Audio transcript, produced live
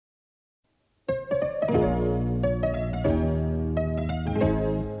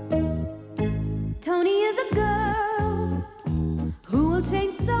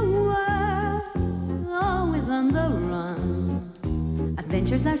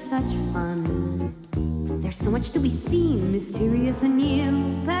Adventures are such fun. There's so much to be seen, mysterious and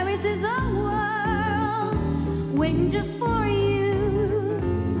new. Paris is a world waiting just for you.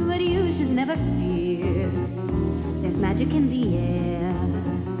 But you should never fear. There's magic in the air.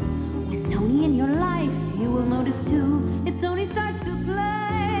 With Tony in your life, you will notice too. If Tony starts to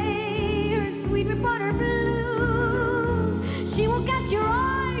play her sweet reporter blues, she will catch your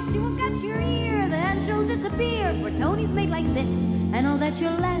eye, she will catch your ear, then she'll disappear. For Tony's made like this, and all that you're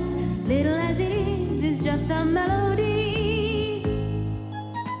left, little as it is just a melody.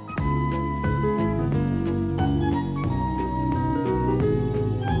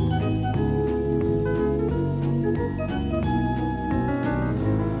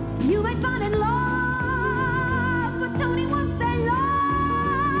 You might fall in love, but Tony won't stay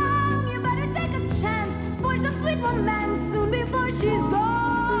long. You better take a chance for some sweet romance soon before she's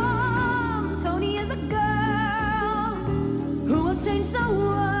gone. Tony is a girl who will change the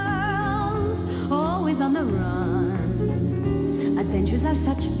world, always on the run. Adventures are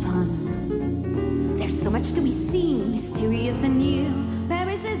such fun. There's so much to be seen, mysterious and new.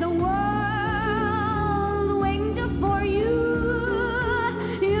 Paris is a world waiting just for you.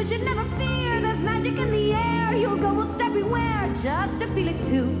 You should never fear, there's magic in the air. You'll go most everywhere just to feel it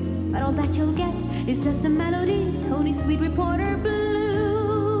too. But all that you'll get is just a melody, Tony's sweet reporter blues.